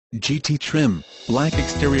GT trim, black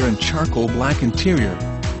exterior and charcoal black interior.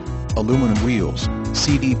 Aluminum wheels,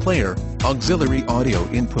 CD player, auxiliary audio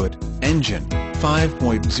input, engine,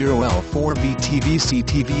 5.0 L4 VTVC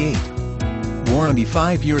TV8. Warranty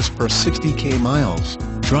 5 years per 60k miles,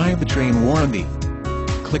 drivetrain warranty.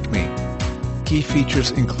 Click me. Key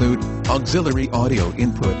features include, auxiliary audio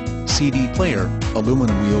input, CD player,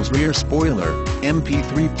 aluminum wheels, rear spoiler,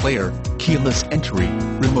 MP3 player, keyless entry,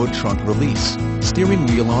 remote trunk release, steering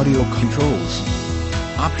wheel audio controls.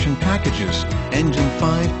 Option packages, engine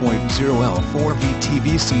 5.0 L4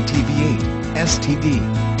 VTVC TV8, STD.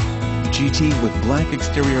 GT with black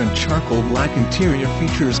exterior and charcoal black interior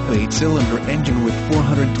features an 8-cylinder engine with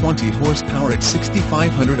 420 horsepower at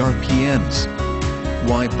 6,500 RPMs.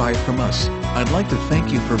 Why buy from us? I'd like to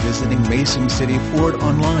thank you for visiting Mason City Ford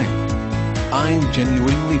online. I am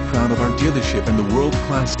genuinely proud of our dealership and the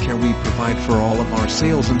world-class care we provide for all of our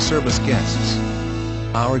sales and service guests.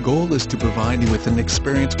 Our goal is to provide you with an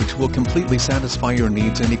experience which will completely satisfy your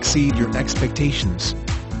needs and exceed your expectations.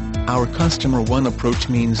 Our Customer One approach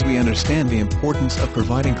means we understand the importance of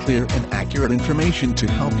providing clear and accurate information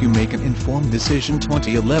to help you make an informed decision.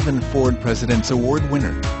 2011 Ford President's Award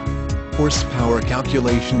winner. Horsepower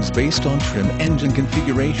calculations based on trim engine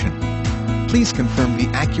configuration. Please confirm the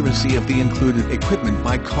accuracy of the included equipment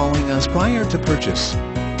by calling us prior to purchase.